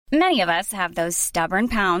Many of us have those stubborn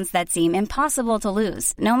pounds that seem impossible to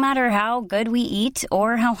lose, no matter how good we eat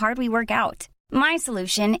or how hard we work out. My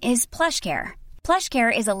solution is PlushCare.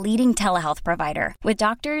 PlushCare is a leading telehealth provider with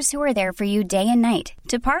doctors who are there for you day and night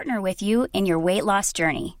to partner with you in your weight loss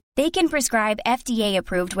journey. They can prescribe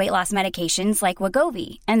FDA-approved weight loss medications like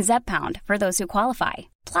Wegovy and Zepbound for those who qualify.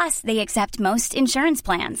 Plus, they accept most insurance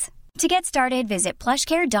plans. To get started, visit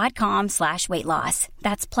plushcare.com/weightloss.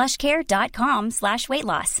 That's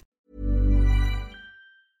plushcare.com/weightloss.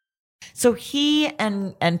 So he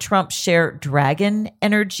and Trump share dragon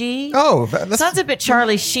energy. Oh, that sounds a bit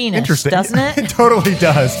Charlie Sheen-ish, interesting, doesn't it? It totally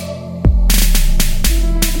does.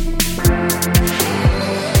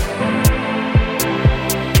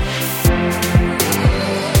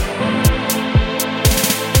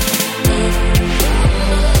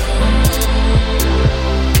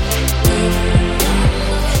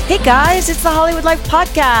 Hey guys, it's the Hollywood Life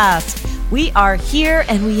Podcast. We are here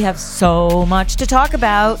and we have so much to talk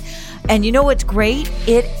about. And you know what's great?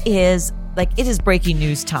 It is breaking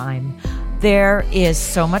news time. There is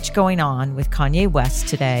so much going on with Kanye West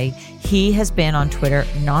today. He has been on Twitter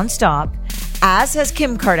nonstop, as has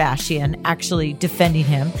Kim Kardashian actually defending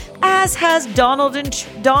him, as has Donald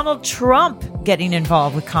Trump getting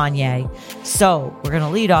involved with Kanye. So we're going to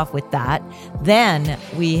lead off with that. Then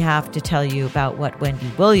we have to tell you about what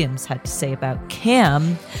Wendy Williams had to say about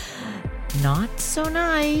Kim. Not so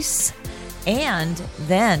nice. And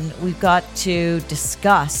then we've got to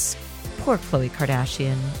discuss poor Khloe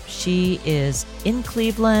Kardashian. She is in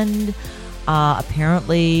Cleveland.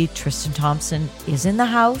 Apparently, Tristan Thompson is in the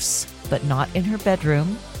house, but not in her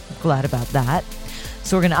bedroom. Glad about that.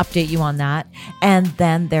 So we're going to update you on that. And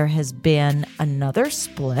then there has been another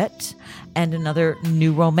split and another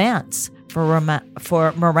new romance for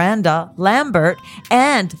Miranda Lambert,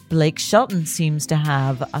 and Blake Shelton seems to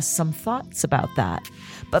have some thoughts about that.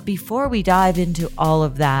 But before we dive into all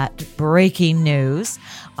of that breaking news,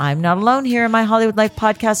 I'm not alone here in my Hollywood Life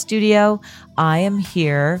Podcast studio. I am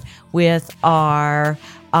here with our,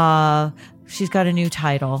 she's got a new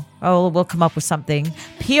title. Oh, we'll come up with something.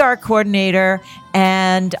 PR coordinator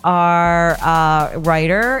and our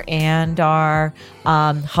writer and our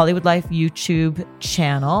Hollywood Life YouTube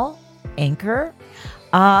channel anchor,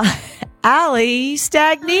 Ali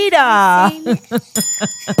Stagnita.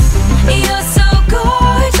 You're so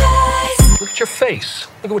gorgeous. Look at your face.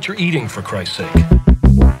 Look at what you're eating, for Christ's sake.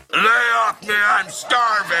 Lay off me, I'm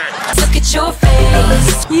starving. Look at your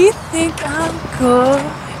face. You think I'm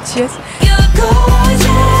gorgeous? You're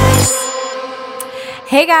gorgeous.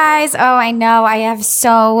 Hey guys. Oh, I know. I have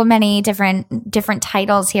so many different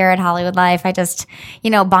titles here at Hollywood Life. I just,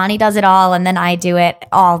 Bonnie does it all and then I do it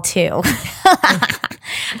all too.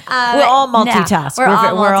 We're all multitask. No,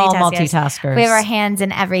 we're all multitaskers. We have our hands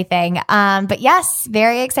in everything. But yes,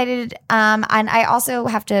 very excited. And I also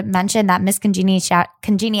have to mention that Miss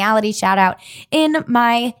Congeniality shout out in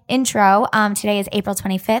my intro. Today is April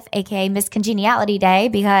 25th, aka Miss Congeniality Day,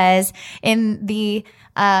 because in the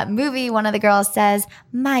movie, one of the girls says,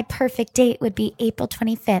 my perfect date would be April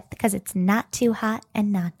 25th because it's not too hot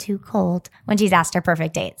and not too cold when she's asked her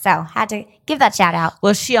perfect date. So had to give that shout out.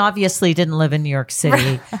 Well, she obviously didn't live in New York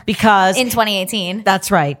City because in 2018.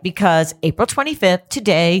 That's right. Because April 25th,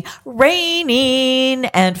 today, raining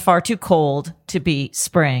and far too cold to be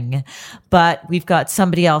spring. But we've got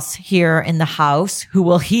somebody else here in the house who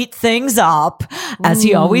will heat things up as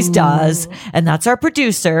he always does. And that's our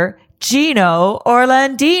producer, Gino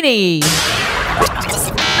Orlandini.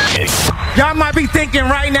 Y'all might be thinking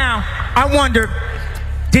right now, I wonder,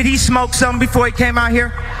 did he smoke something before he came out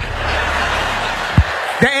here?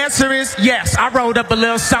 The answer is yes. I rolled up a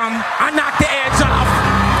little something. I knocked the edge off.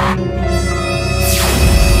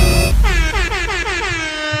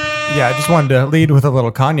 Yeah, I just wanted to lead with a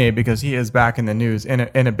little Kanye because he is back in the news in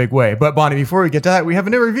a big way. But Bonnie, before we get to that, we have a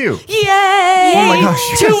new review. Yay! Oh my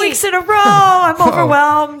gosh. 2 weeks in a row. I'm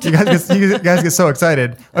overwhelmed. You guys get so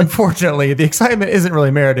excited. Unfortunately, the excitement isn't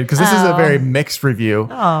really merited because this is a very mixed review.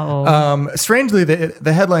 Strangely,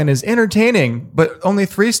 the headline is entertaining, but only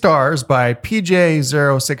 3 stars by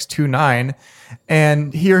PJ0629.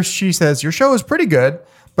 And he or she says, your show is pretty good,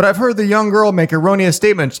 but I've heard the young girl make erroneous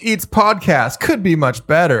statements. Eats podcast could be much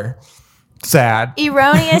better. Sad.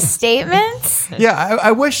 Erroneous statements? Yeah,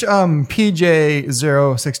 I wish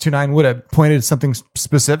PJ0629 would have pointed something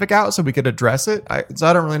specific out so we could address it. So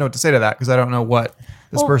I don't really know what to say to that because I don't know what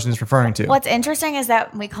this person is referring to. What's interesting is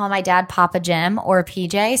that we call my dad Papa Jim or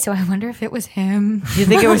PJ, so I wonder if it was him. Do you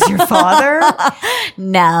think it was your father?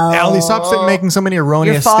 No. Allie, stop making so many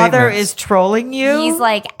erroneous statements. Your father is trolling you? He's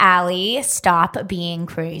like, Allie, stop being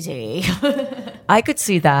crazy. I could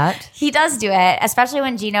see that. He does do it, especially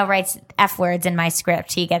when Gino writes F words in my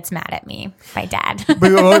script. He gets mad at me, my dad.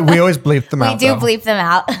 We always bleep them out. We do though. bleep them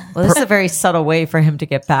out. Well, this is a very subtle way for him to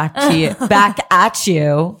get back to you, back at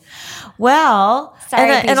you. Well,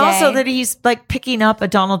 Sorry, and PJ. also that he's like picking up a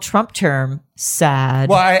Donald Trump term. Sad.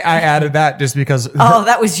 Well, I added that just because. Oh,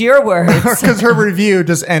 that was your words. Because her review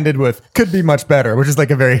just ended with "could be much better," which is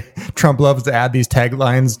like a very Trump loves to add these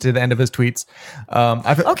taglines to the end of his tweets.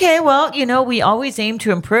 Okay, well, we always aim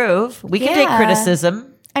to improve. We can take Yeah. criticism.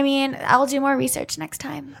 I mean, I'll do more research next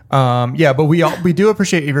time. Yeah, but we do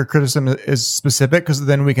appreciate if your criticism is specific because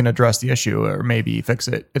then we can address the issue or maybe fix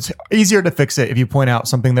it. It's easier to fix it if you point out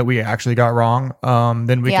something that we actually got wrong.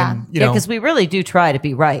 Then we Yeah. can, Because we really do try to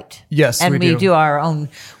be right. Yes, and we we do. do our own.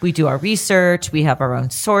 We do our research. We have our own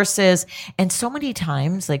sources, and so many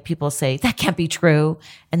times, like people say that can't be true,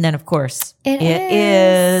 and then of course It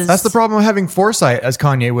is. That's the problem of having foresight, as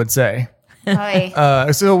Kanye would say. Oy.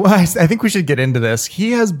 So I think we should get into this.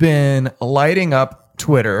 He has been lighting up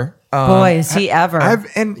Twitter. Boy, is he ever.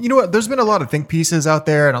 And you know what? There's been a lot of think pieces out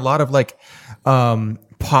there and a lot of like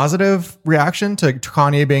positive reaction to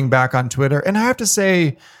Kanye being back on Twitter. And I have to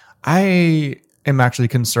say, I am actually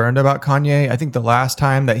concerned about Kanye. I think the last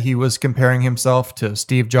time that he was comparing himself to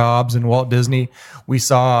Steve Jobs and Walt Disney, we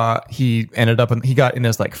saw he got in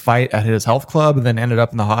this like fight at his health club and then ended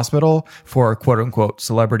up in the hospital for quote unquote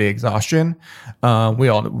celebrity exhaustion.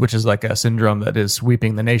 Which is like a syndrome that is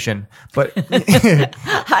sweeping the nation. But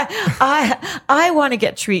I want to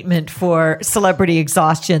get treatment for celebrity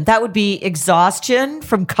exhaustion. That would be exhaustion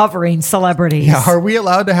from covering celebrities. yeah, are we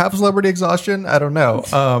allowed to have celebrity exhaustion? I don't know.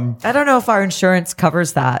 I don't know if our insurance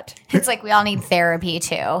covers that. It's like we all need therapy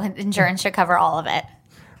too. Insurance should cover all of it.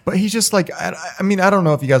 But he's just like, I mean, I don't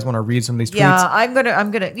know if you guys want to read some of these tweets. Yeah, I'm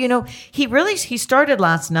gonna. He started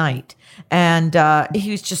last night, and he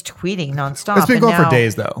was just tweeting nonstop. It's been and going for now-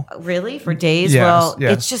 days, though. Really, for days? Yes, Well, yeah.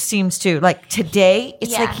 it just seems to like today.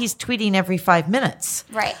 It's Yeah. like he's tweeting every 5 minutes.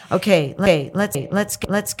 Right. Okay.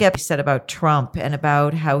 Let's get said about Trump and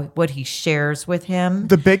about what he shares with him.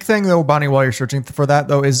 The big thing, though, Bonnie, while you're searching for that,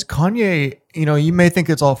 though, is Kanye, you may think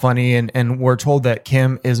it's all funny, and we're told that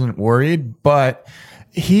Kim isn't worried, but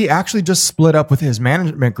he actually just split up with his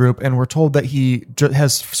management group, and we're told that he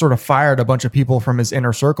has sort of fired a bunch of people from his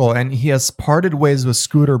inner circle, and he has parted ways with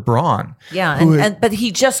Scooter Braun. Yeah, but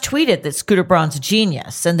he just tweeted that Scooter Braun's a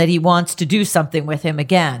genius and that he wants to do something with him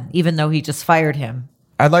again, even though he just fired him.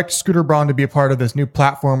 I'd like Scooter Braun to be a part of this new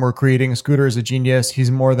platform we're creating. Scooter is a genius.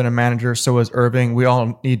 He's more than a manager. So is Irving. We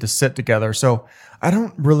all need to sit together. So I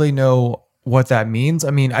don't really know what that means. I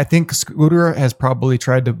mean, I think Scooter has probably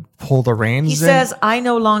tried to pull the reins. He says, I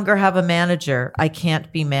no longer have a manager. I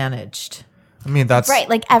can't be managed. I mean, that's Right.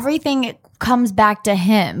 Like everything comes back to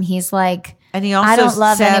him. He's like, And he also I don't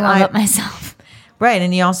love said, anyone but myself. Right.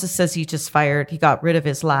 And he also says he got rid of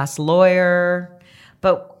his last lawyer.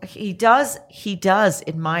 But he does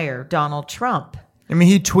admire Donald Trump. I mean,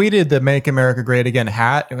 he tweeted the "Make America Great Again"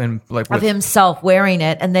 hat and like Of himself wearing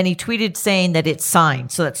it. And then he tweeted saying that it's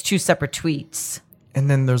signed. So that's two separate tweets. and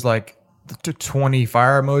then there's like 20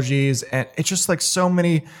 fire emojis, and it's just like so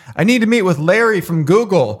many. I need to meet with Larry from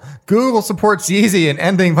Google. Google supports Yeezy and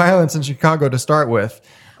ending violence in Chicago to start with.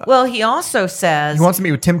 Well, he also says He wants to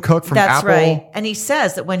meet with Tim Cook from that's Apple. right. And he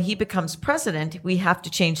says that when he becomes president, we have to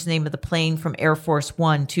change the name of the plane from Air Force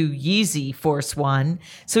One to Yeezy Force One.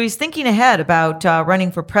 So he's thinking ahead about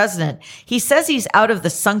running for president. He says he's out of the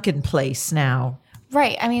sunken place now.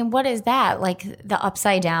 Right. I mean, what is that? Like the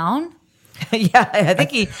upside down? Yeah, I think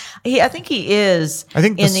he is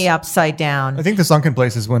in the upside down. I think the sunken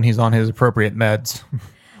place is when he's on his appropriate meds.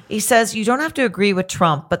 He says, you don't have to agree with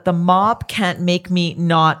Trump, but the mob can't make me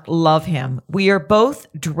not love him. We are both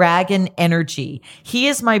dragon energy. He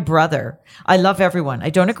is my brother. I love everyone. I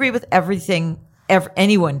don't agree with everything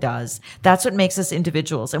anyone does. That's what makes us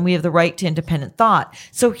individuals, and we have the right to independent thought.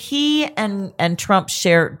 So he and Trump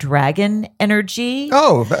share dragon energy.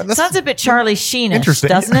 Oh, that sounds a bit Charlie Sheenish, interesting,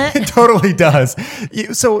 doesn't it? It totally does.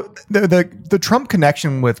 So the Trump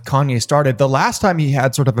connection with Kanye started the last time he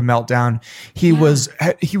had sort of a meltdown. He was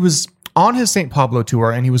on his St. Pablo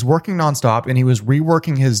tour, and he was working nonstop, and he was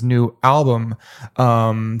reworking his new album,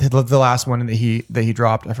 the last one that he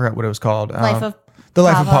dropped. I forgot what it was called. The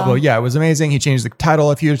Life of Pablo. Yeah, it was amazing. He changed the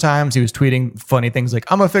title a few times. He was tweeting funny things like,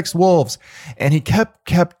 I'm gonna fix wolves. And he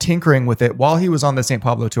kept tinkering with it while he was on the St.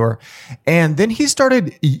 Pablo tour. And then he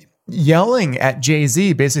started yelling at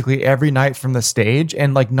Jay-Z basically every night from the stage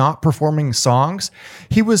and like not performing songs.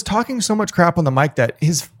 He was talking so much crap on the mic that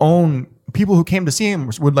his own people who came to see him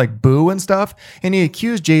would like boo and stuff. And he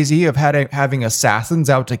accused Jay-Z of having assassins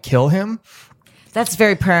out to kill him. That's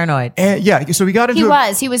very paranoid. And yeah, so we got into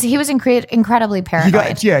He was incredibly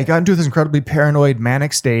paranoid. He got into this incredibly paranoid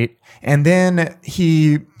manic state, and then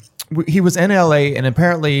he was in LA, and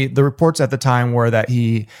apparently the reports at the time were that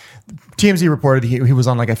TMZ reported he was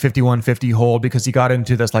on like a 5150 hold because he got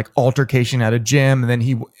into this like altercation at a gym, and then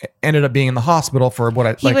he ended up being in the hospital for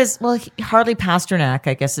Harley Pasternak,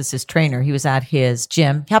 I guess is his trainer. He was at his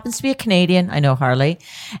gym. He happens to be a Canadian. I know Harley.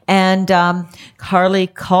 And Harley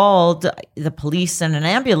called the police and an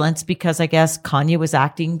ambulance because I guess Kanye was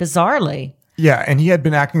acting bizarrely. Yeah, and he had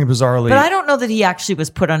been acting bizarrely. But I don't know that he actually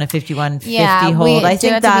was put on a 5150 hold. I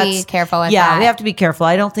think have to be careful with that. Yeah, we have to be careful.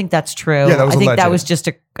 I don't think that's true. Yeah, that was I think alleged. that was just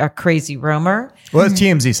a crazy rumor. Well,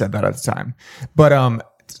 TMZ said that at the time. But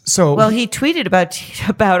he tweeted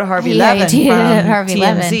about Harvey Yeah, Levin he tweeted at from Harvey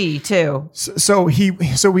TMZ too. So he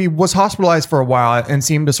was hospitalized for a while and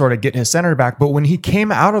seemed to sort of get his center back. But when he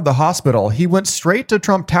came out of the hospital, he went straight to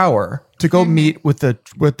Trump Tower to go meet with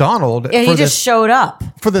Donald. Yeah, he just showed up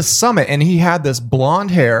for the summit, and he had this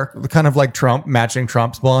blonde hair, kind of like Trump, matching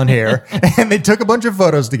Trump's blonde hair. And they took a bunch of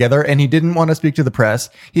photos together, and he didn't want to speak to the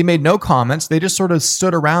press. He made no comments. They just sort of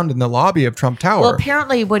stood around in the lobby of Trump Tower. Well,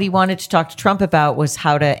 apparently what he wanted to talk to Trump about was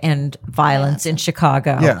how to end violence in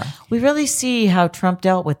Chicago. Yeah. We really see how Trump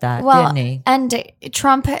dealt with that, didn't he? And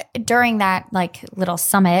Trump, during that like little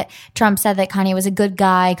summit, Trump said that Kanye was a good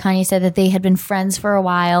guy. Kanye said that they had been friends for a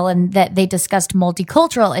while and that they discussed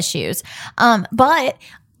multicultural issues. But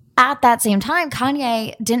at that same time,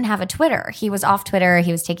 Kanye didn't have a Twitter. He was off Twitter.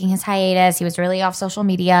 He was taking his hiatus. He was really off social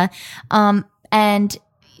media. And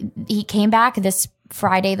he came back this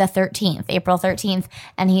Friday the 13th, April 13th,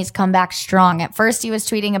 and he's come back strong. At first, he was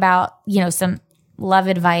tweeting about, some love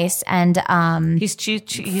advice and he's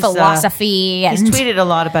philosophy. He's tweeted a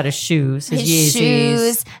lot about his shoes, his Yeezys.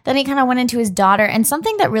 shoes. Then he kind of went into his daughter, and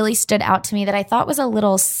something that really stood out to me that I thought was a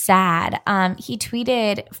little sad. He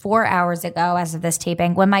tweeted 4 hours ago, as of this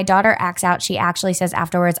taping, when my daughter acts out, she actually says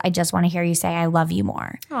afterwards, "I just want to hear you say I love you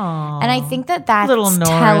more." Aww. And I think that that's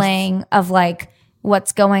telling of like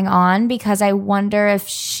what's going on, because I wonder if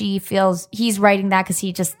she feels he's writing that because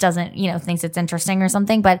he just doesn't, thinks it's interesting or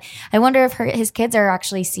something. But I wonder if his kids are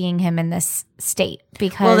actually seeing him in this state,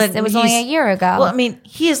 because it was only a year ago. Well, I mean,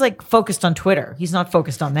 he is like focused on Twitter. He's not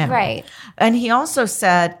focused on them. Right. And he also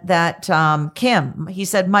said that he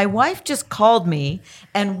said, "My wife just called me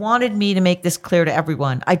and wanted me to make this clear to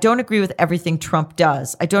everyone. I don't agree with everything Trump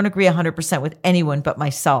does. I don't agree 100% with anyone but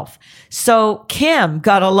myself." So Kim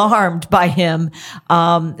got alarmed by him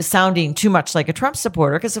sounding too much like a Trump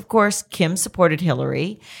supporter, because of course Kim supported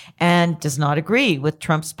Hillary and does not agree with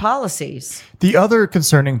Trump's policies. The other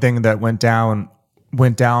concerning thing that went down.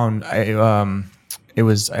 I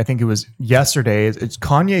think it was yesterday. It's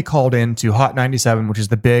Kanye called in to Hot 97, which is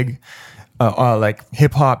the big like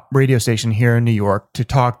hip hop radio station here in New York, to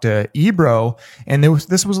talk to Ebro, and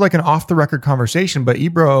this was like an off the record conversation, but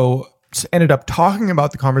Ebro ended up talking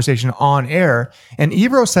about the conversation on air. And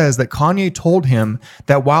Ebro says that Kanye told him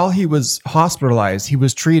that while he was hospitalized, he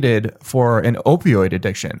was treated for an opioid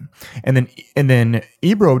addiction. And then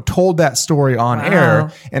Ebro told that story on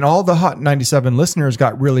air, and all the Hot 97 listeners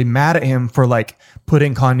got really mad at him for like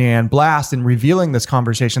putting Kanye on blast and revealing this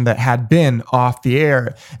conversation that had been off the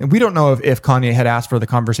air. And we don't know if Kanye had asked for the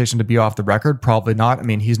conversation to be off the record. Probably not. I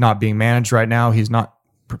mean, he's not being managed right now. He's not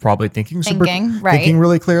probably thinking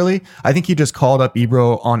really clearly. I think he just called up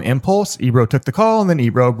Ebro on impulse. Ebro took the call, and then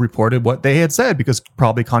Ebro reported what they had said, because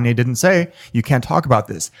probably Kanye didn't say, "You can't talk about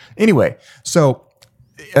this." Anyway, so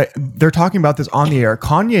they're talking about this on the air.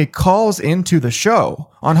 Kanye calls into the show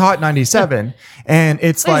on Hot 97, and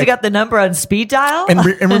it's like, you got the number on speed dial. And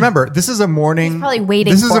remember, this is a morning. He's probably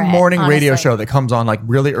waiting. This is for a morning it, radio honestly. show that comes on like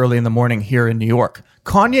really early in the morning here in New York.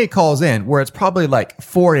 Kanye calls in where it's probably like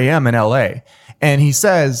 4 a.m. in LA. And he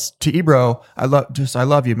says to Ebro, I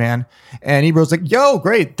love you, man." And Ebro's like, "Yo,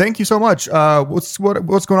 great. Thank you so much. What's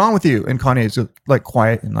going on with you?" And Kanye's like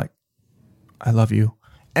quiet and like, "I love you."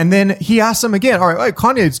 And then he asks him again, "All right,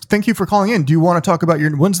 Kanye, thank you for calling in. Do you want to talk about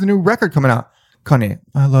when's the new record coming out?" Kanye,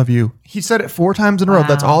 "I love you." He said it 4 times in a row.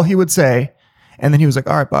 That's all he would say. And then he was like,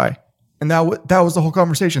 "All right, bye." And that was the whole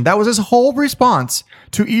conversation. That was his whole response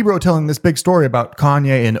to Ebro telling this big story about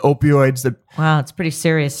Kanye and opioids. Wow, it's pretty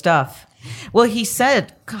serious stuff. Well, he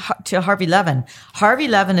said to Harvey Levin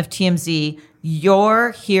of TMZ,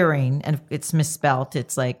 "You're hearing," and it's misspelt.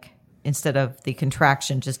 It's like, instead of the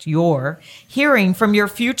contraction, just "you're hearing from your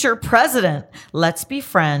future president. Let's be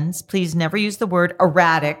friends. Please never use the word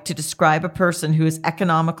erratic to describe a person who is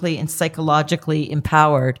economically and psychologically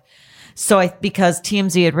empowered." So because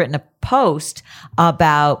TMZ had written a post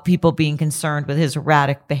about people being concerned with his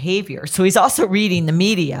erratic behavior. So he's also reading the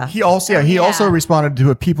media. He also responded to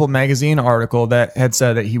a People magazine article that had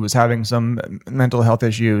said that he was having some mental health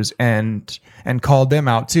issues and called them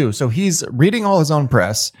out too. So he's reading all his own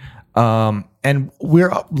press. And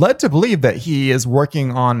we're led to believe that he is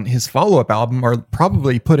working on his follow-up album, or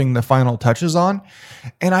probably putting the final touches on.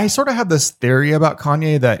 And I sort of have this theory about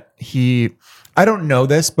Kanye that I don't know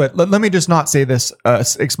this, but let me just not say this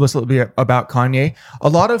explicitly about Kanye. A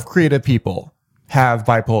lot of creative people have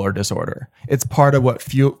bipolar disorder. It's part of what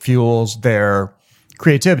fuels their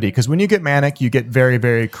creativity. Because when you get manic, you get very,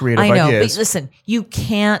 very creative ideas. I know, but listen, you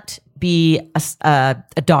can't be a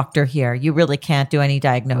doctor here. You really can't do any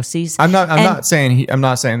diagnoses. I'm not saying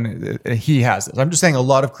he has this. I'm just saying a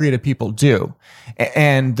lot of creative people do.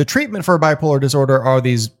 And the treatment for bipolar disorder are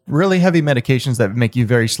these really heavy medications that make you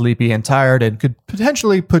very sleepy and tired and could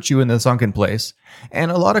potentially put you in the sunken place. And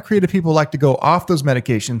a lot of creative people like to go off those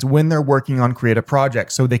medications when they're working on creative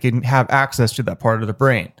projects so they can have access to that part of the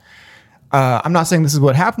brain. I'm not saying this is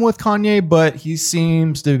what happened with Kanye, but he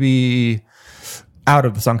seems to be out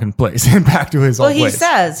of the sunken place and back to his old place. Well, he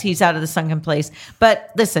says he's out of the sunken place.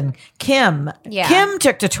 But listen, Kim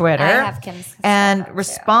took to Twitter and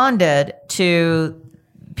responded to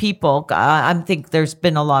people. I think there's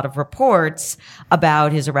been a lot of reports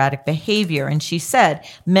about his erratic behavior. And she said,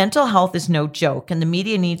 mental health is no joke, and the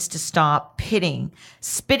media needs to stop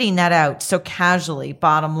spitting that out so casually.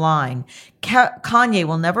 Bottom line, Kanye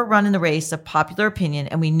will never run in the race of popular opinion,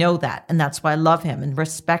 and we know that. And that's why I love him and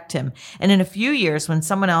respect him. And in a few years, when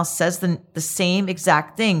someone else says the same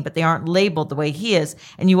exact thing, but they aren't labeled the way he is,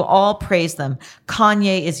 and you all praise them,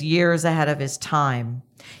 Kanye is years ahead of his time.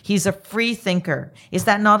 He's a free thinker. Is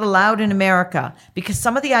that not allowed in America? Because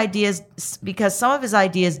some of his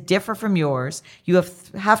ideas differ from yours, you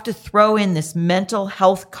have to throw in this mental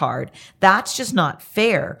health card. That's just not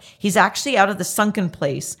fair. He's actually out of the sunken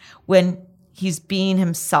place when he's being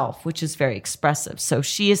himself, which is very expressive. So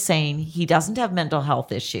she is saying he doesn't have mental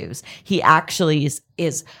health issues. He actually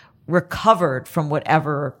is recovered from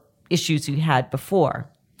whatever issues he had before.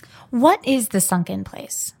 What is the sunken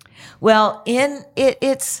place? Well,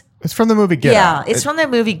 it's from the movie Get Out. Yeah, it's from the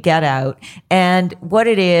movie Get Out. And what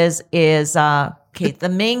it is the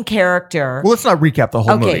main character. Well, let's not recap the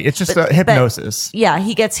whole movie. It's just hypnosis. Yeah,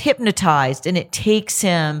 he gets hypnotized and it takes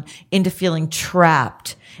him into feeling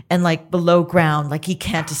trapped and like below ground, like he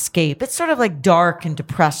can't escape. It's sort of like dark and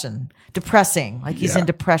depressing, like he's in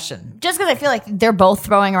depression. Just because I feel like they're both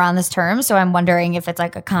throwing around this term, so I'm wondering if it's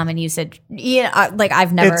like a common usage. Like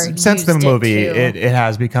I've never since the movie, it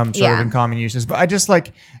has become sort of in common uses. But I just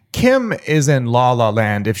like Kim is in La La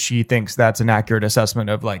Land if she thinks that's an accurate assessment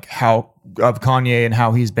of like of Kanye and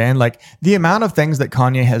how he's been. Like the amount of things that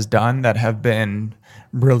Kanye has done that have been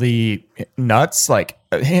really nuts, like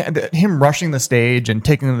him rushing the stage and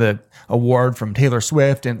taking the award from Taylor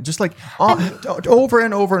Swift, and just like over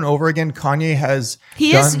and over and over again, Kanye has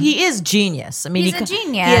he is genius. I mean, he's a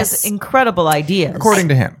genius. He has incredible ideas, according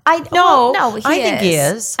to him. I think he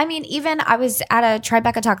is. I mean, even I was at a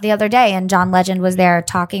Tribeca talk the other day, and John Legend was there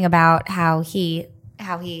talking about how he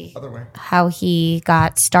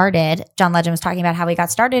got started. John Legend was talking about how he got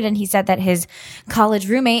started, and he said that his college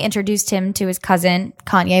roommate introduced him to his cousin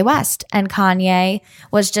Kanye West, and Kanye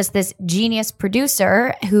was just this genius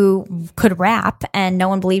producer who could rap, and no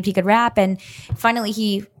one believed he could rap, and finally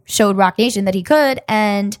he showed Roc Nation that he could,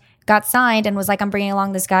 and got signed and was like, I'm bringing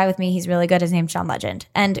along this guy with me. He's really good. His name's John Legend.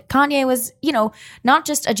 And Kanye was, not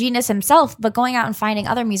just a genius himself, but going out and finding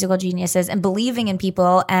other musical geniuses and believing in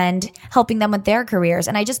people and helping them with their careers.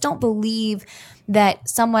 And I just don't believe that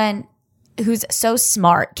someone who's so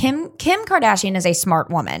smart, Kim Kardashian is a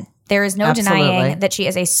smart woman. There is no denying that she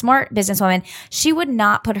is a smart businesswoman. She would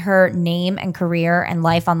not put her name and career and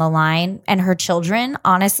life on the line, and her children,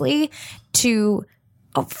 honestly,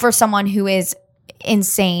 for someone who is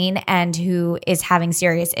insane and who is having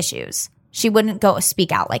serious issues. She wouldn't go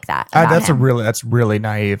speak out like that. That's really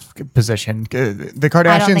naive position. The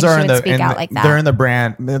Kardashians they're in the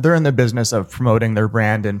brand. They're in the business of promoting their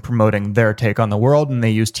brand and promoting their take on the world, and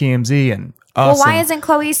they use TMZ and us. Well, why isn't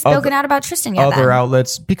Khloe spoken out about Tristan yet? Other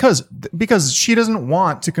outlets, because she doesn't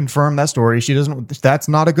want to confirm that story. She doesn't. That's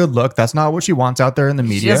not a good look. That's not what she wants out there in the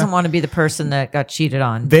media. She doesn't want to be the person that got cheated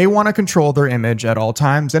on. They want to control their image at all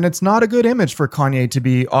times, and it's not a good image for Kanye to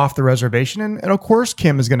be off the reservation. And of course,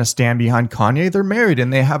 Kim is going to stand behind Kanye. They're married,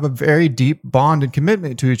 and they have a very deep bond and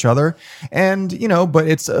commitment to each other. And but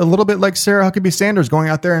it's a little bit like Sarah Huckabee Sanders going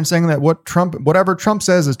out there and saying that whatever Trump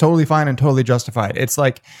says is totally fine and totally justified. It's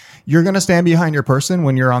like, you're going to stand behind your person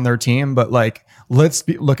when you're on their team, but like, let's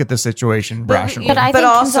look at the situation rationally. But I But think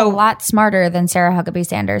also- Kim's a lot smarter than Sarah Huckabee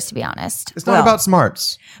Sanders, to be honest. It's not Well, about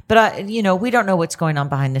smarts. But we don't know what's going on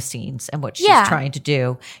behind the scenes and what she's Yeah. trying to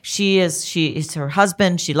do. She is her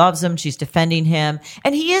husband. She loves him. She's defending him,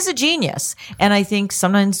 and he is a genius. And I think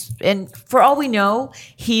sometimes, and for all we know,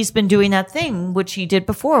 he's been doing that thing which he did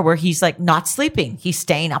before, where he's like not sleeping. He's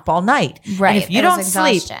staying up all night. Right. And if you It was don't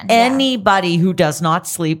sleep, exhaustion. Yeah. anybody who does not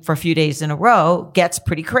sleep for a few days in a row gets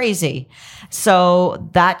pretty crazy. So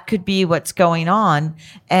that could be what's going on.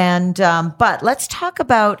 And but let's talk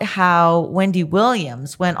about how Wendy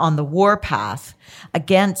Williams went on the warpath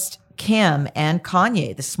against Kim and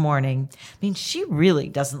Kanye this morning. I mean, she really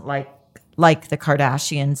doesn't like the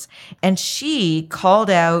Kardashians, and she called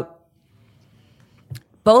out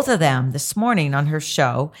both of them this morning on her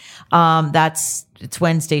show. It's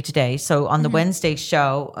Wednesday today. So on the Wednesday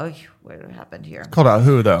show, what happened here? Called out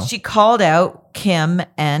who, though? She called out Kim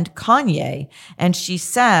and Kanye, and she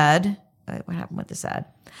said, what happened with this ad?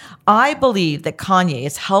 I believe that Kanye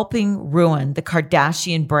is helping ruin the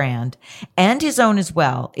Kardashian brand and his own as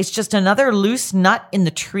well. It's just another loose nut in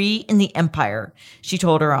the tree in the empire, she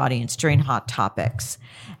told her audience during Hot Topics.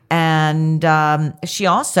 And she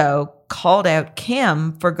also called out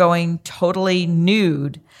Kim for going totally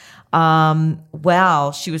nude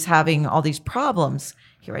while she was having all these problems.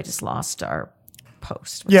 Here, I just lost our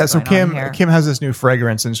post. What's So going on here? Kim has this new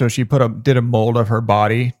fragrance, and so she did a mold of her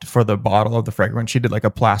body for the bottle of the fragrance. She did like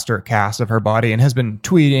a plaster cast of her body and has been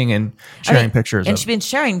tweeting and sharing pictures. And she's been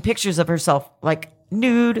sharing pictures of herself like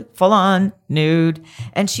nude, full on nude.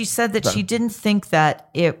 And she said that she didn't think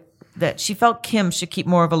that she felt Kim should keep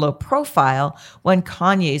more of a low profile when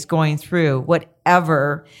Kanye's going through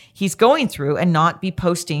whatever he's going through and not be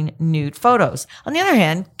posting nude photos. On the other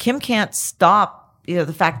hand, Kim can't stop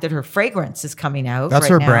the fact that her fragrance is coming out. That's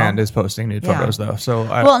right her now. brand is posting nude photos, though. So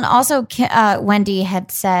Well, and also Wendy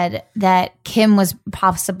had said that Kim was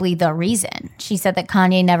possibly the reason. She said that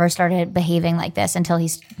Kanye never started behaving like this until he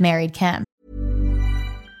married Kim.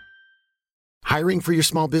 Hiring for your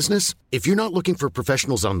small business? If you're not looking for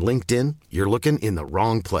professionals on LinkedIn, you're looking in the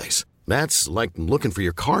wrong place. That's like looking for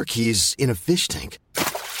your car keys in a fish tank.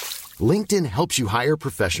 LinkedIn helps you hire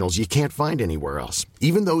professionals you can't find anywhere else,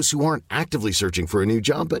 even those who aren't actively searching for a new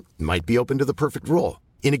job but might be open to the perfect role.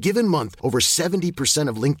 In a given month, over 70%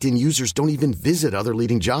 of LinkedIn users don't even visit other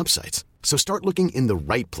leading job sites. So start looking in the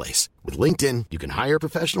right place. With LinkedIn, you can hire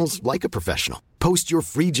professionals like a professional. Post your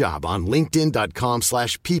free job on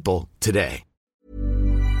linkedin.com/people today.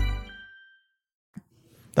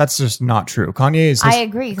 that's just not true. I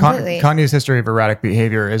agree completely. Kanye's history of erratic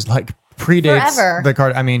behavior is like predates Forever. the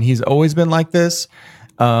card. I mean, he's always been like this.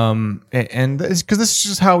 And because this is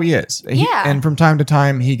just how he is. And from time to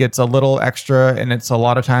time, he gets a little extra, and it's a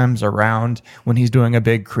lot of times around when he's doing a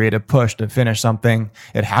big creative push to finish something.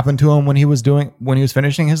 It happened to him when he was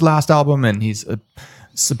finishing his last album, and he's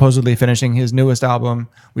supposedly finishing his newest album.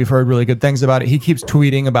 We've heard really good things about it. He keeps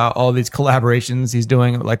tweeting about all these collaborations he's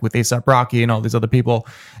doing, like with A$AP Rocky and all these other people,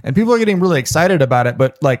 and people are getting really excited about it.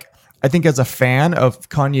 But like, I think as a fan of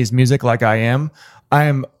Kanye's music, like I am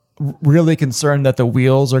really concerned that the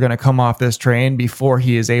wheels are going to come off this train before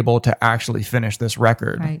he is able to actually finish this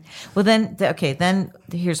record. Right. Well, then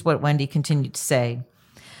here's what Wendy continued to say.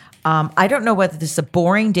 I don't know whether this is a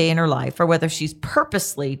boring day in her life or whether she's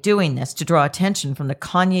purposely doing this to draw attention from the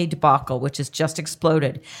Kanye debacle, which has just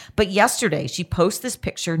exploded. But yesterday, she posted this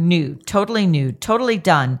picture nude, totally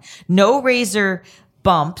done. No razor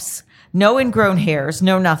bumps, no ingrown hairs,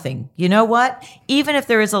 no nothing. You know what? Even if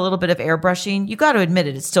there is a little bit of airbrushing, you got to admit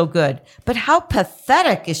it's still good. But how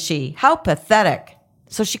pathetic is she? How pathetic.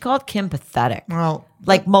 So she called Kim pathetic. Well,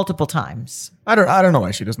 like multiple times. I don't know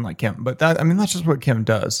why she doesn't like Kim, but that's just what Kim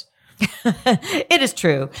does. It is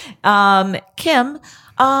true. Kim,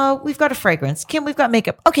 we've got a fragrance. Kim, we've got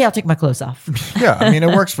makeup. Okay, I'll take my clothes off. Yeah, I mean,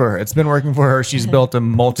 it works for her. It's been working for her. She's built a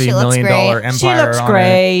multi-million-dollar empire. She looks on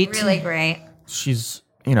great. It. Really great. She's,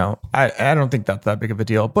 I don't think that's that big of a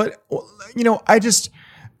deal. But,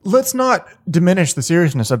 let's not diminish the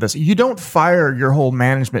seriousness of this. You don't fire your whole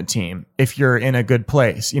management team if you're in a good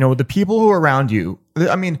place. The people who are around you.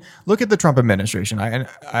 I mean, look at the Trump administration.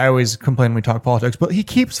 I always complain when we talk politics, but he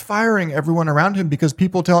keeps firing everyone around him because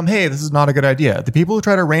people tell him, hey, this is not a good idea. The people who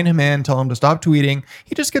try to rein him in, tell him to stop tweeting,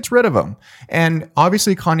 he just gets rid of them. And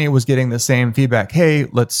obviously Kanye was getting the same feedback. Hey,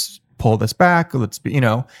 let's pull this back.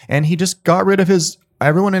 And he just got rid of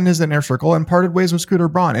everyone in his inner circle and parted ways with Scooter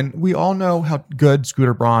Braun. And we all know how good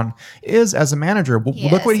Scooter Braun is as a manager.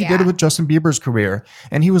 Look what he did with Justin Bieber's career.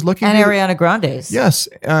 And he was looking and Ariana Grande's. Yes.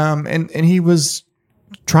 And he was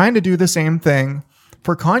trying to do the same thing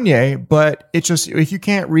for Kanye, but it's just, if you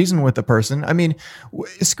can't reason with the person, I mean,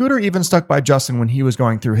 Scooter even stuck by Justin when he was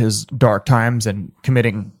going through his dark times and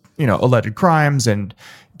committing, alleged crimes, and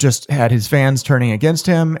just had his fans turning against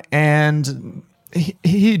him. And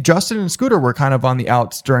Justin and Scooter were kind of on the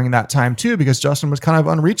outs during that time too, because Justin was kind of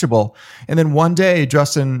unreachable. And then one day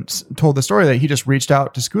Justin told the story that he just reached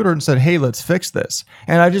out to Scooter and said, "Hey, let's fix this."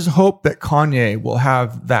 And I just hope that Kanye will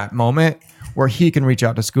have that moment where he can reach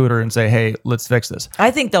out to Scooter and say, "Hey, let's fix this."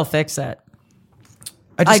 I think they'll fix it.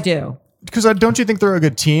 I do. Because don't you think they're a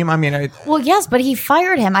good team? I mean, well, yes, but he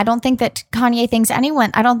fired him. I don't think that Kanye thinks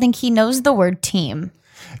I don't think he knows the word team.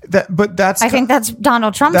 I think that's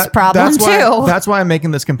Donald Trump's problem too. That's why I'm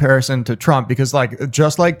making this comparison to Trump, because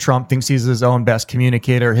just like Trump thinks he's his own best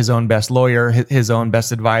communicator, his own best lawyer, his own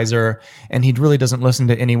best advisor, and he really doesn't listen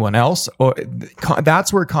to anyone else.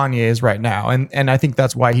 That's where Kanye is right now, and I think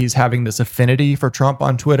that's why he's having this affinity for Trump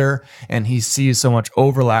on Twitter, and he sees so much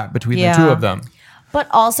overlap between the two of them. But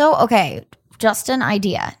also, okay, just an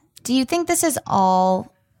idea. Do you think this is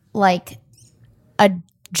all like a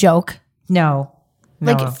joke? No.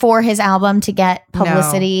 Like for his album to get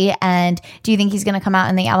publicity? No. And do you think he's going to come out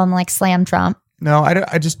in the album like slam Trump? No, I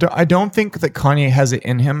don't think that Kanye has it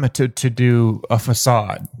in him to do a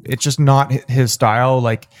facade. It's just not his style.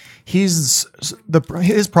 Like his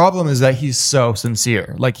problem is that he's so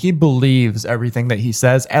sincere. Like he believes everything that he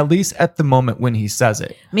says, at least at the moment when he says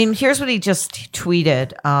it. I mean, here's what he just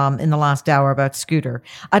tweeted in the last hour about Scooter.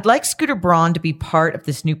 "I'd like Scooter Braun to be part of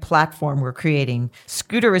this new platform we're creating.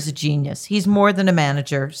 Scooter is a genius. He's more than a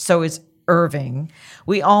manager. So is Irving.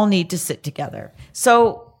 We all need to sit together."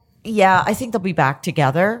 So yeah, I think they'll be back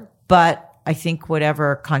together, but I think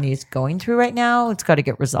whatever Kanye is going through right now, it's got to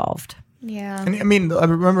get resolved. Yeah. And I mean, I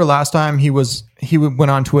remember last time he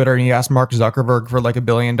went on Twitter and he asked Mark Zuckerberg for like $1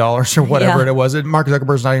 billion or whatever it was. Mark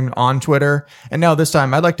Zuckerberg's not even on Twitter. And now this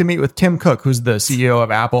time I'd like to meet with Tim Cook, who's the CEO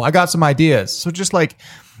of Apple. I got some ideas. So just like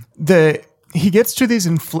he gets to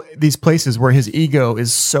these places where his ego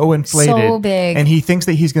is so inflated, so big, and he thinks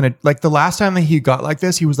that he's gonna, like the last time that he got like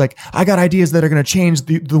this, he was like, "I got ideas that are gonna change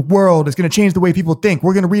the world. It's gonna change the way people think.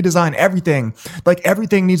 We're gonna redesign everything. Like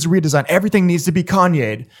everything needs to redesign. Everything needs to be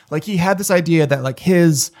Kanye'd." Like he had this idea that like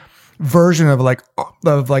his version of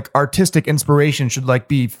artistic inspiration should like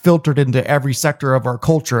be filtered into every sector of our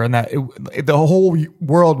culture, and that the whole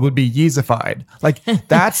world would be Yeezified. Like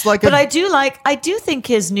that's like but I do think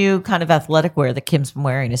his new kind of athletic wear that Kim's been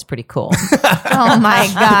wearing is pretty cool. Oh my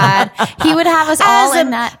God. He would have us all in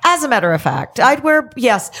that. As a matter of fact,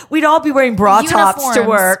 we'd all be wearing bra tops to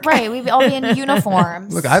work. Right. We'd all be in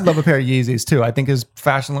uniforms. Look, I'd love a pair of Yeezys too. I think his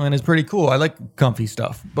fashion line is pretty cool. I like comfy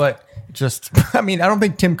stuff, but I don't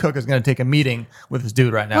think Tim Cook is going to take a meeting with this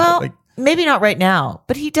dude right now. Well, maybe not right now,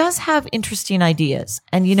 but he does have interesting ideas.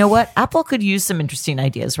 And you know what? Apple could use some interesting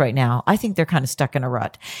ideas right now. I think they're kind of stuck in a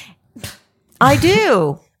rut. I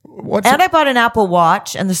do. I bought an Apple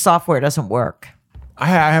Watch and the software doesn't work. I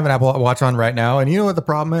have an Apple Watch on right now, and you know what the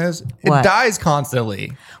problem is? It dies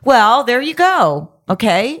constantly. Well, there you go.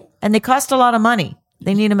 Okay. And they cost a lot of money.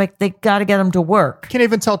 They got to get them to work. Can't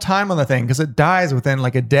even tell time on the thing because it dies within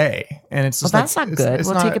like a day, and it's just that's not good.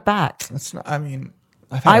 We'll take it back. It's not. I mean,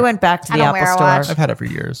 I went back to the Apple Store. I've had it for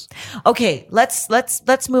years. Okay, let's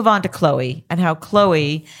move on to Chloe and how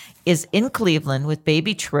Chloe is in Cleveland with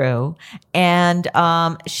baby True, and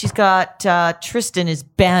she's got Tristan is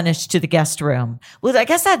banished to the guest room. Well, I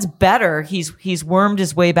guess that's better. He's wormed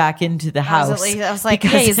his way back into the house. I was like,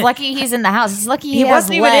 hey, he's lucky he's in the house. He's lucky he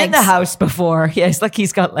wasn't even in the house before. Yeah, he's lucky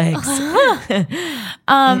he's got legs.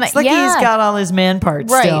 It's like he's got all his man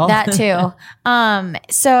parts. Right, still. that too.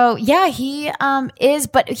 So yeah, he is,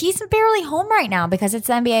 but he's barely home right now because it's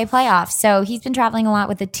the NBA playoffs. So he's been traveling a lot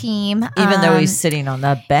with the team, even though he's sitting on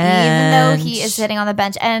the bench. Even though he is sitting on the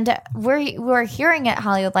bench. And we're hearing at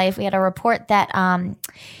Hollywood Life, we had a report that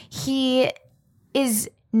he is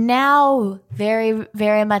now very,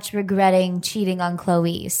 very much regretting cheating on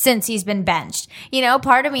Chloe since he's been benched. You know,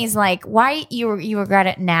 part of me is like, why you regret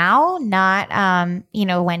it now, not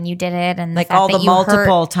when you did it, and like all the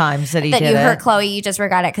multiple times that he did you hurt Chloe, you just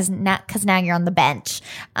regret it because now you're on the bench.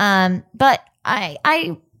 But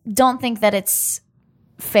I don't think that it's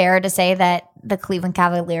fair to say that the Cleveland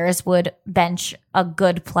Cavaliers would bench a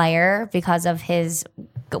good player because of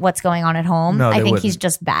what's going on at home. No, I think he's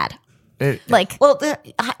just bad. It'd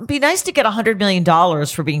be nice to get $100 million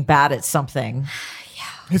for being bad at something.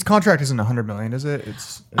 His contract isn't $100 million, is it?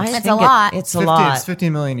 It's a lot. It's a lot. It's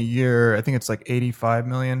 $50 million a year. I think it's like $85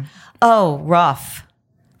 million. Oh, rough.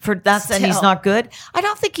 And he's not good. I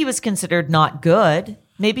don't think he was considered not good.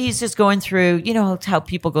 Maybe he's just going through, you know, how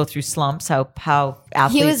people go through slumps, how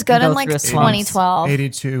athletes He was good go in like through a slump. 2012.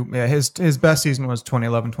 82. Yeah, his best season was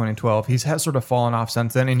 2011, 2012. He's has sort of fallen off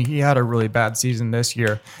since then, and he had a really bad season this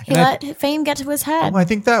year. He let fame get to his head. I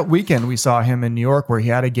think that weekend we saw him in New York where he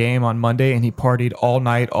had a game on Monday and he partied all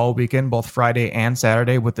night, all weekend, both Friday and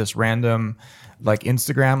Saturday with this random like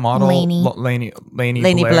Instagram model, Lainey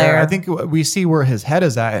Blair. I think we see where his head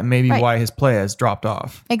is at and maybe why his play has dropped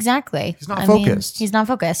off. Exactly. He's not focused. He's not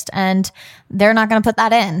focused. And they're not going to put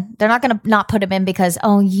that in. They're not going to not put him in because,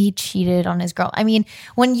 he cheated on his girl. I mean,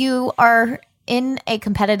 when you are in a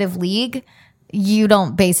competitive league, you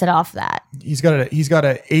don't base it off that. He's got a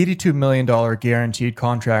 $82 million guaranteed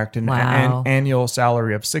contract and an annual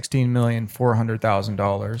salary of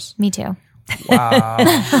 $16,400,000. Me too. Wow.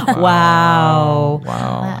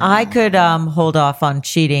 I could hold off on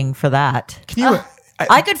cheating for that. Can you?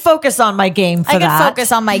 I could focus on my game for that. I could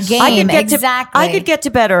focus on my game. Exactly. I could get to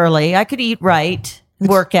bed early. I could eat right,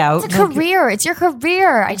 work out. It's a career. It's your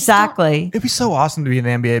career. Exactly. It'd be so awesome to be in the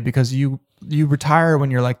NBA because you retire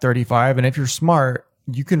when you're like 35, and if you're smart,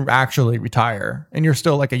 you can actually retire and you're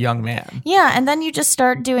still like a young man. Yeah, and then you just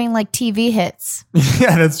start doing like TV hits.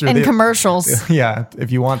 Yeah, that's true. And commercials. Yeah,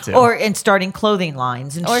 if you want to. Or in starting clothing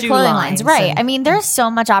lines and shoe lines. Right. I mean, there's so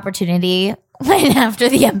much opportunity after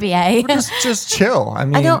the NBA. Just chill. I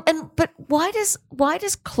mean, I know, but why does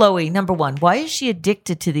Khloe, number one, why is she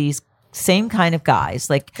addicted to these same kind of guys?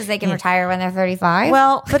 Like, because they can retire when they're 35.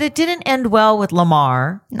 Well, but it didn't end well with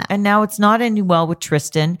Lamar, and now it's not ending well with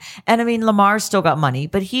Tristan. And I mean, Lamar's still got money,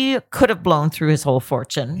 but he could have blown through his whole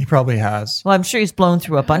fortune. He probably has. Well, I'm sure he's blown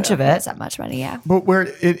through a bunch of it. That's that much money, yeah. But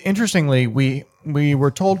interestingly, we were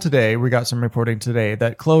told today, we got some reporting today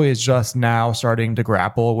that Khloe is just now starting to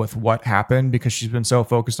grapple with what happened because she's been so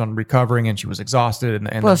focused on recovering and she was exhausted and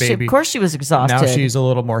the baby. Of course she was exhausted. Now she's a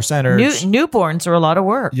little more centered. Newborns are a lot of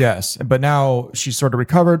work. Yes, but now she's sort of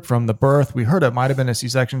recovered from the birth. We heard it might have been a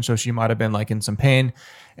C-section, so she might have been like in some pain.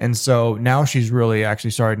 And so now she's really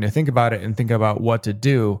actually starting to think about it and think about what to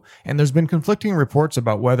do. And there's been conflicting reports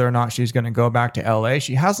about whether or not she's going to go back to LA.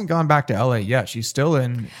 She hasn't gone back to LA yet. She's still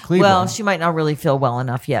in Cleveland. Well, she might not really feel well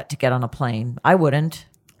enough yet to get on a plane. I wouldn't.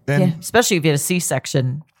 Especially if you had a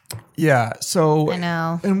C-section. Yeah. So I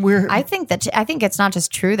know. And I think it's not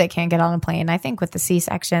just true they can't get on a plane. I think with the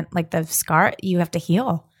C-section, like the scar, you have to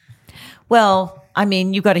heal. Well, I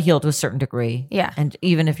mean, you got to heal to a certain degree. Yeah. And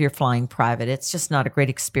even if you're flying private, it's just not a great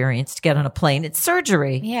experience to get on a plane. It's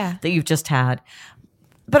surgery that you've just had.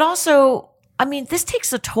 But also, I mean, this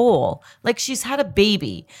takes a toll. Like, she's had a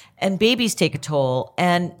baby, and babies take a toll.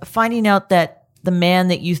 And finding out that the man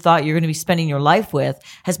that you thought you're going to be spending your life with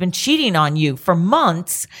has been cheating on you for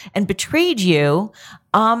months and betrayed you,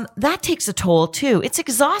 that takes a toll too. It's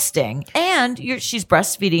exhausting. And she's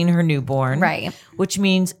breastfeeding her newborn. Right. Which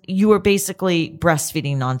means you are basically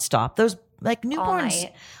breastfeeding nonstop. Those like newborns,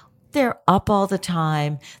 they're up all the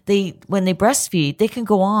time. When they breastfeed, they can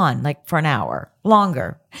go on like for an hour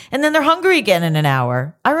longer. And then they're hungry again in an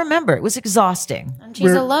hour. I remember it was exhausting. And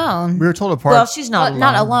she's alone. We were told a part. Well, she's not alone.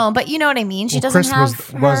 Not alone, but you know what I mean. She doesn't Chris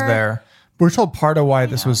have was there. We were told part of why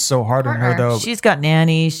this was so hard on her, though. She's got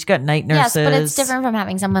nannies. She's got night nurses. Yes, but it's different from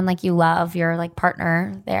having someone like you love, your like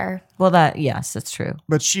partner there. Well, that's true.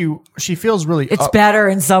 But she feels really. It's better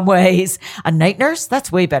in some ways. A night nurse,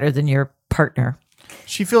 that's way better than your partner.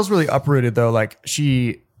 She feels really uprooted, though. Like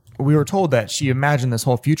we were told that she imagined this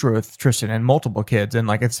whole future with Tristan and multiple kids, and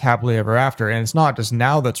like it's happily ever after. And it's not just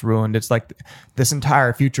now that's ruined. It's like this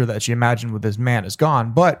entire future that she imagined with this man is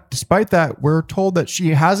gone. But despite that, we're told that she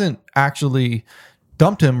hasn't actually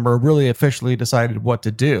dumped him or really officially decided what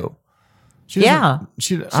to do. She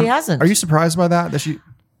hasn't. Are you surprised by that?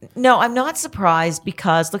 No, I'm not surprised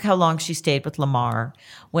because look how long she stayed with Lamar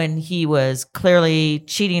when he was clearly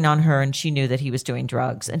cheating on her and she knew that he was doing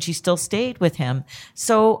drugs and she still stayed with him.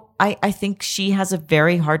 So I think she has a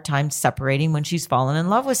very hard time separating when she's fallen in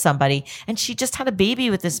love with somebody. And she just had a baby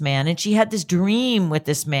with this man and she had this dream with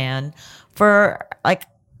this man for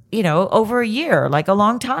over a year, like a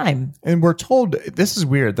long time. And we're told, this is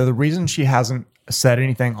weird, that the reason she hasn't said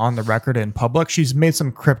anything on the record in public, she's made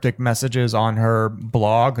some cryptic messages on her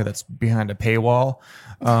blog that's behind a paywall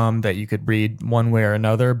that you could read one way or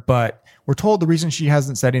another. But we're told the reason she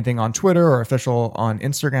hasn't said anything on Twitter or official on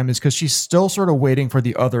Instagram is because she's still sort of waiting for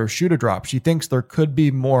the other shoe to drop. She thinks there could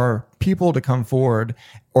be more people to come forward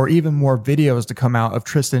or even more videos to come out of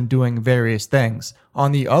Tristan doing various things.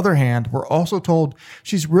 On the other hand, we're also told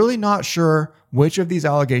she's really not sure which of these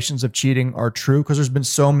allegations of cheating are true because there's been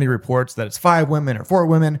so many reports that it's 5 women or 4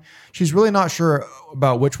 women. She's really not sure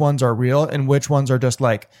about which ones are real and which ones are just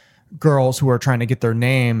like girls who are trying to get their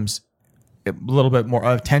names a little bit more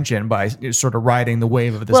attention by sort of riding the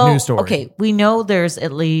wave of this news story. Okay, we know there's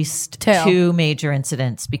at least two major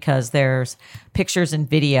incidents because there's pictures and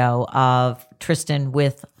video of Tristan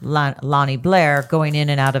with Lonnie Blair going in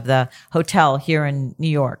and out of the hotel here in New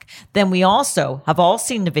York. Then we also have all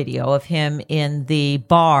seen the video of him in the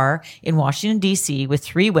bar in Washington, D.C. with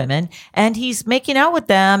 3 women, and he's making out with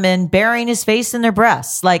them and burying his face in their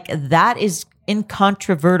breasts. Like, that is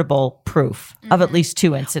incontrovertible proof of at least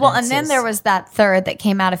 2 incidents. Well, and then there was that third that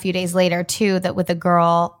came out a few days later too, that with the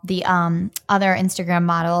girl, the other Instagram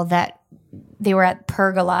model, that they were at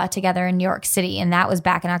Pergola together in New York City, and that was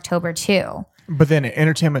back in October too. But then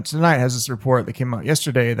Entertainment Tonight has this report that came out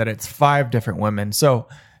yesterday that it's 5 different women. So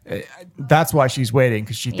that's why she's waiting,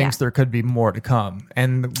 because she thinks there could be more to come.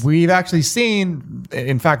 And we've actually seen,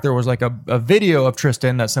 in fact, there was like a video of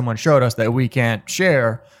Tristan that someone showed us that we can't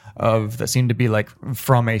share, of that seemed to be like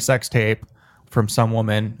from a sex tape from some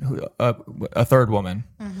woman, a third woman.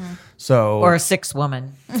 So, or a 6th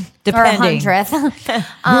woman, depending. Or 100th.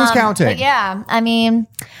 Who's counting? But yeah, I mean,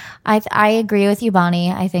 I agree with you,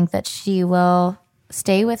 Bonnie. I think that she will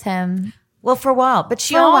stay with him. Well, for a while. But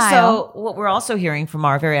she what we're also hearing from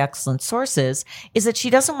our very excellent sources is that she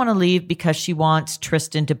doesn't want to leave because she wants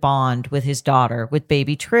Tristan to bond with his daughter, with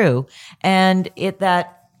baby True. And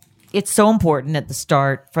it's so important at the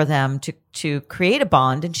start for them to create a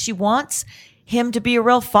bond. And she wants him to be a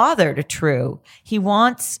real father to True. She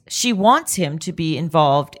wants him to be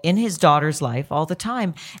involved in his daughter's life all the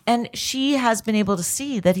time. And she has been able to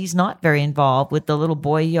see that he's not very involved with the little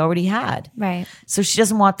boy he already had. Right. So she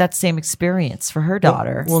doesn't want that same experience for her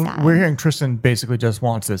daughter. Well, we're hearing Tristan basically just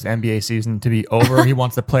wants this NBA season to be over. He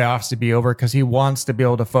wants the playoffs to be over because he wants to be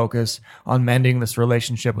able to focus on mending this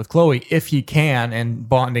relationship with Khloe if he can, and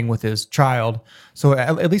bonding with his child. So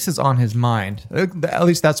at least it's on his mind. At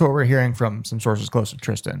least that's what we're hearing from some sources close to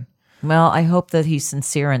Tristan. Well, I hope that he's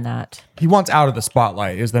sincere in that. He wants out of the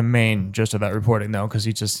spotlight is the main gist of that reporting, though, because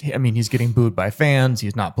he's getting booed by fans.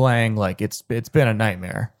 He's not playing. Like, it's been a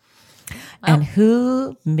nightmare. And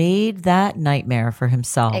who made that nightmare for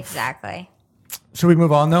himself? Exactly. Should we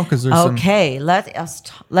move on, though? Because there's okay. Let us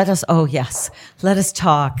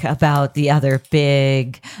talk about the other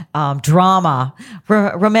big drama,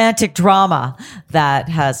 romantic drama that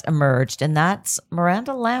has emerged, and that's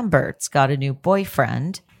Miranda Lambert's got a new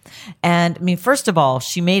boyfriend. And I mean, first of all,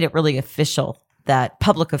 she made it really official,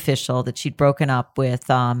 public official, that she'd broken up with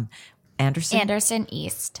Anderson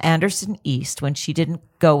East when she didn't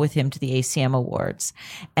go with him to the ACM Awards,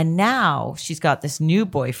 and now she's got this new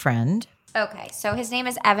boyfriend. Okay, so his name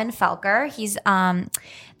is Evan Felker. He's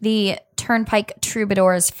the Turnpike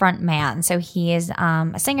Troubadours front man. So he is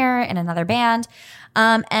a singer in another band.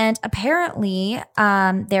 And apparently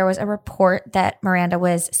there was a report that Miranda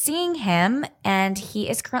was seeing him, and he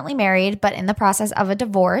is currently married but in the process of a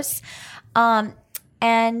divorce.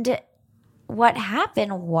 And what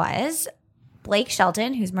happened was Blake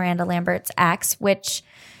Shelton, who's Miranda Lambert's ex,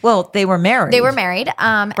 they were married.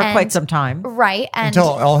 For quite some time. Right. Until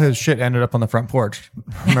all his shit ended up on the front porch.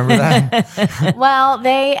 Remember that? Well,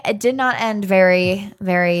 they did not end very,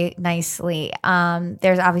 very nicely.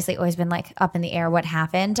 There's obviously always been like up in the air what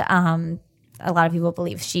happened. A lot of people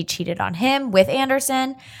believe she cheated on him with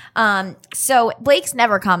Anderson. So Blake's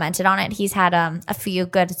never commented on it. He's had a few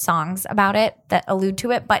good songs about it that allude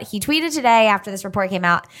to it. But he tweeted today after this report came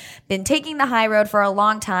out, been taking the high road for a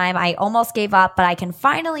long time. I almost gave up, but I can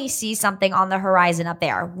finally see something on the horizon up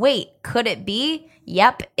there. Wait, could it be?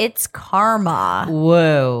 Yep, it's karma.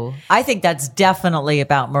 Whoa. I think that's definitely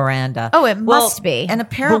about Miranda. Oh, it must be. And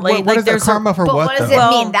apparently, what is there's karma for what does it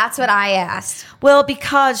mean? That's what I asked. Well,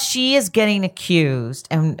 because she is getting accused,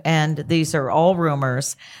 and these are all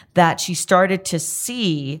rumors, that she started to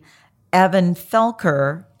see Evan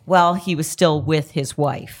Felker while he was still with his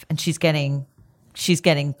wife. And she's getting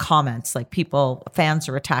comments, like fans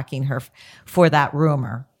are attacking her for that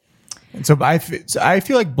rumor. And so I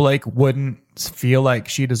feel like Blake wouldn't feel like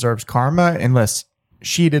she deserves karma unless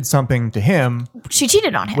she did something to him. She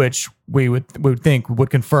cheated on him. Which we would think would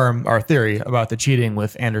confirm our theory about the cheating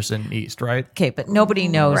with Anderson East, right? Okay, but nobody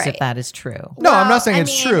knows if that is true. No, I'm not saying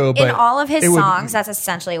it's true. But in all of his songs, that's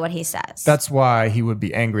essentially what he says. That's why he would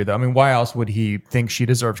be angry, though. I mean, why else would he think she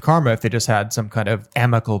deserves karma if they just had some kind of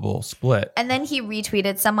amicable split? And then he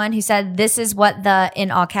retweeted someone who said, "This is what the,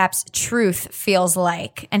 in all caps, truth feels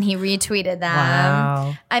like." And he retweeted them.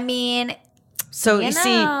 Wow. I mean... So you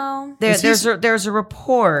see, there's a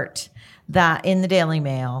report that in the Daily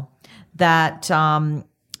Mail that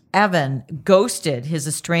Evan ghosted his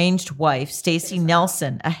estranged wife, Stacey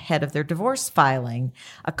Nelson, ahead of their divorce filing.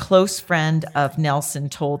 A close friend of Nelson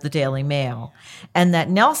told the Daily Mail, and that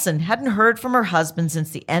Nelson hadn't heard from her husband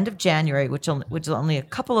since the end of January, which was only a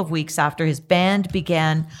couple of weeks after his band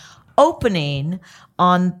began opening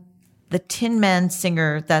on the Tin Man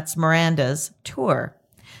singer, that's Miranda's, tour.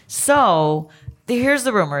 So here's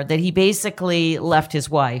the rumor that he basically left his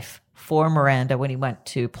wife for Miranda when he went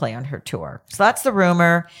to play on her tour. So that's the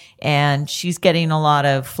rumor, and she's getting a lot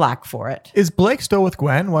of flack for it. Is Blake still with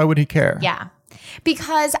Gwen? Why would he care? Yeah.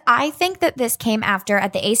 Because I think that this came after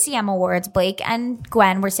at the ACM Awards, Blake and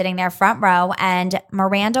Gwen were sitting there front row, and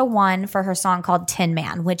Miranda won for her song called Tin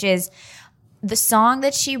Man, which is the song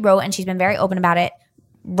that she wrote, and she's been very open about it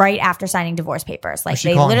right after signing divorce papers. Like, Was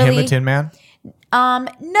she calling him a Tin Man?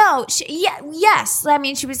 No, yes. I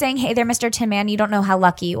mean, she was saying, "Hey there, Mr. Tin Man, you don't know how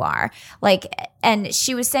lucky you are." Like, and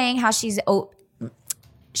she was saying how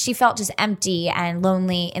she felt just empty and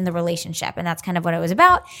lonely in the relationship, and that's kind of what it was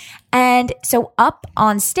about. And so up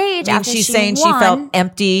on stage, after she's she saying won, she felt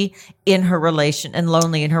empty in her relation and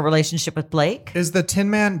lonely in her relationship with Blake. Is the Tin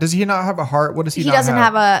Man? Does he not have a heart? What does he? he not doesn't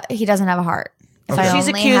have a heart. If I She's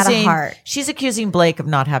only had a accusing heart. she's accusing Blake of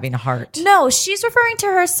not having a heart. No, she's referring to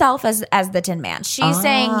herself as the Tin Man. She's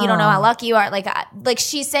saying, you don't know how lucky you are. Like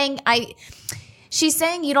she's saying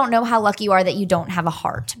you don't know how lucky you are that you don't have a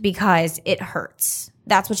heart because it hurts.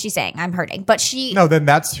 That's what she's saying. I'm hurting. But then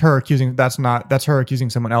that's her accusing. That's her accusing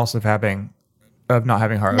someone else of not having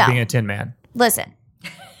a heart, of being a Tin Man. Listen.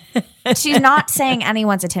 She's not saying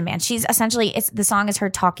anyone's a Tin Man. She's essentially, the song is her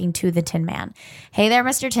talking to the Tin Man. Hey there,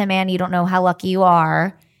 Mr. Tin Man. You don't know how lucky you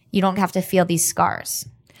are. You don't have to feel these scars.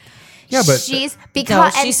 Yeah, but she's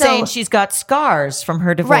saying she's got scars from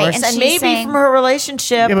her divorce, Right, and and she's maybe saying- from her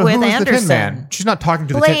relationship Yeah, but with who is the Tin Anderson. Man? She's not talking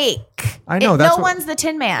to the Blake. I know. That's no what, one's the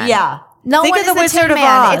Tin Man. Yeah. No Think one of is the Wizard Tin of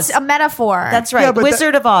Man. Oz. It's a metaphor. That's right. Yeah, but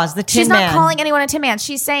Wizard of Oz, the Tin She's Man. not calling anyone a Tin Man.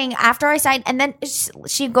 She's saying after I signed, and then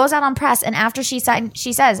she goes out on press, and after she signed,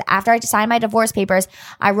 she says, after I signed my divorce papers,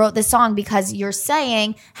 I wrote this song because you're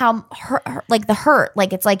saying how like the hurt,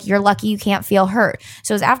 like it's like you're lucky you can't feel hurt.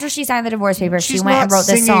 So it was after she signed the divorce papers, she's she went not and wrote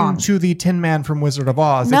this singing song. to the Tin Man from Wizard of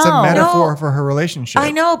Oz. It's No. a metaphor for her relationship.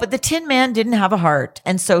 I know, but the Tin Man didn't have a heart,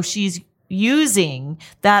 and so she's using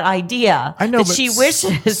that idea I know, that but she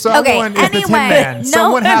wishes. someone is the Tin Man.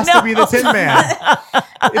 Someone has to be the Tin Man.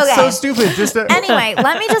 It's so stupid. Just Anyway,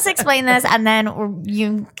 let me just explain this, and then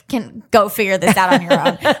you can go figure this out on your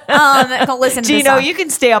own. Go listen to this Gino, song. you can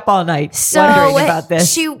stay up all night wondering about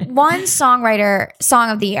this. She won Song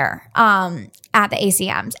of the Year at the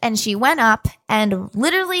ACMs, and she went up and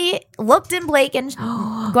literally looked in Blake and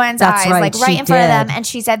Gwen's That's eyes, right, like right she in front of did. them, and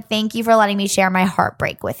she said, "Thank you for letting me share my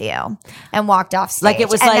heartbreak with you," and walked off stage. Like it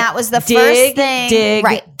was and like that was the dig, first thing, dig,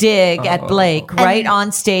 right? dig at Blake right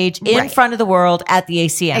on stage in Right. front of the world at the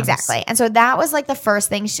ACMs. Exactly. And so that was like the first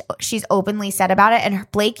thing she's openly said about it. And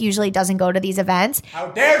Blake usually doesn't go to these events. How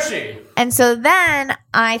dare she? And so then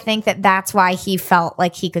I think that that's why he felt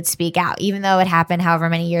like he could speak out, even though it happened however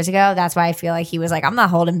many years ago. That's why I feel like he was like, I'm not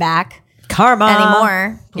holding back Karma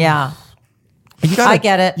anymore. Yeah. I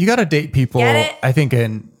get it. You got to date people, Get it? I think,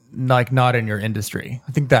 not in your industry.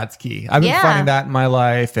 I think that's key. I've been Yeah. finding that in my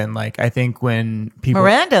life. And I think when people.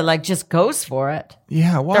 Miranda just goes for it.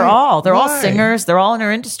 Yeah. Why? They're all Why? singers. They're all in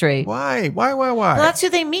her industry. Why? Why? Well, that's who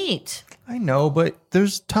they meet. I know, but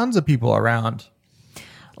there's tons of people around.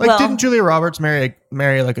 Well- Didn't Julia Roberts marry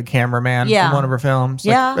like a cameraman Yeah. from one of her films?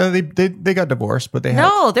 Yeah. They got divorced, but they had.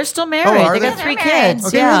 No, they're still married. Oh, are they they? got 3 They're married. kids.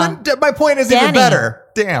 Okay, yeah. well, then, my point is even Danny. better.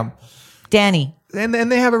 Damn. Danny. And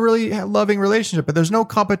they have a really loving relationship, but there's no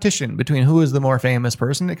competition between who is the more famous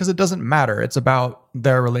person because it doesn't matter. It's about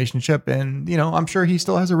their relationship, and I'm sure he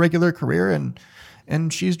still has a regular career,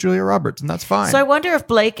 and she's Julia Roberts, and that's fine. So I wonder if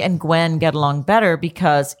Blake and Gwen get along better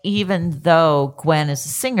because even though Gwen is a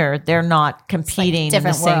singer, they're not competing in the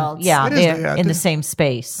different same. worlds. Yeah, It is, they're yeah, in the it- same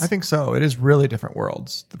space. I think so. It is really different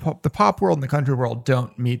worlds. The pop world and the country world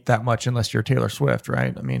don't meet that much unless you're Taylor Swift,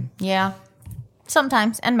 right? I mean, Yeah.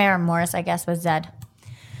 Sometimes. And Maren Morris, I guess, was Zed.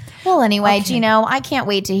 Well, anyway, Gino, I can't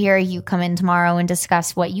wait to hear you come in tomorrow and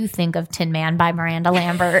discuss what you think of Tin Man by Miranda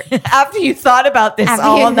Lambert. After you thought about this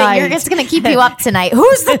all night, It's going to keep you up tonight.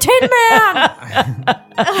 Who's the Tin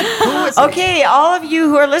Man? Okay, all of you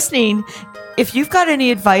who are listening, if you've got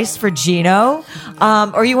any advice for Gino,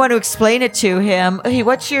 or you want to explain it to him, hey,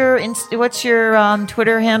 what's your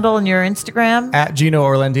Twitter handle and your Instagram? at Gino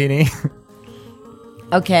Orlandini.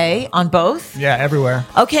 Okay, on both. Yeah, everywhere.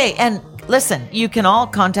 Okay, and listen, you can all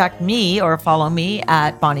contact me or follow me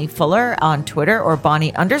at Bonnie Fuller on Twitter or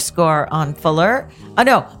Bonnie _ on Fuller.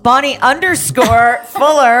 Bonnie _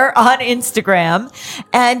 Fuller on Instagram.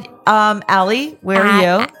 And Allie, where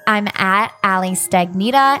are you? I'm at Allie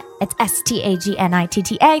Stagnita. It's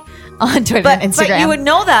STAGNITTA on Twitter and Instagram. But you would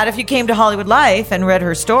know that if you came to Hollywood Life and read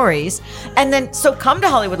her stories. And then, so come to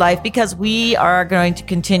Hollywood Life because we are going to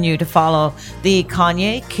continue to follow the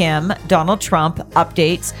Kanye, Kim, Donald Trump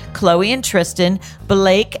updates, Chloe and Tristan,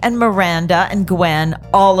 Blake and Miranda and Gwen,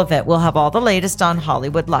 all of it. We'll have all the latest on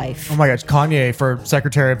Hollywood Life. Oh my gosh, Kanye for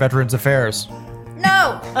Secretary of Veterans Affairs.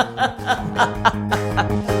 No!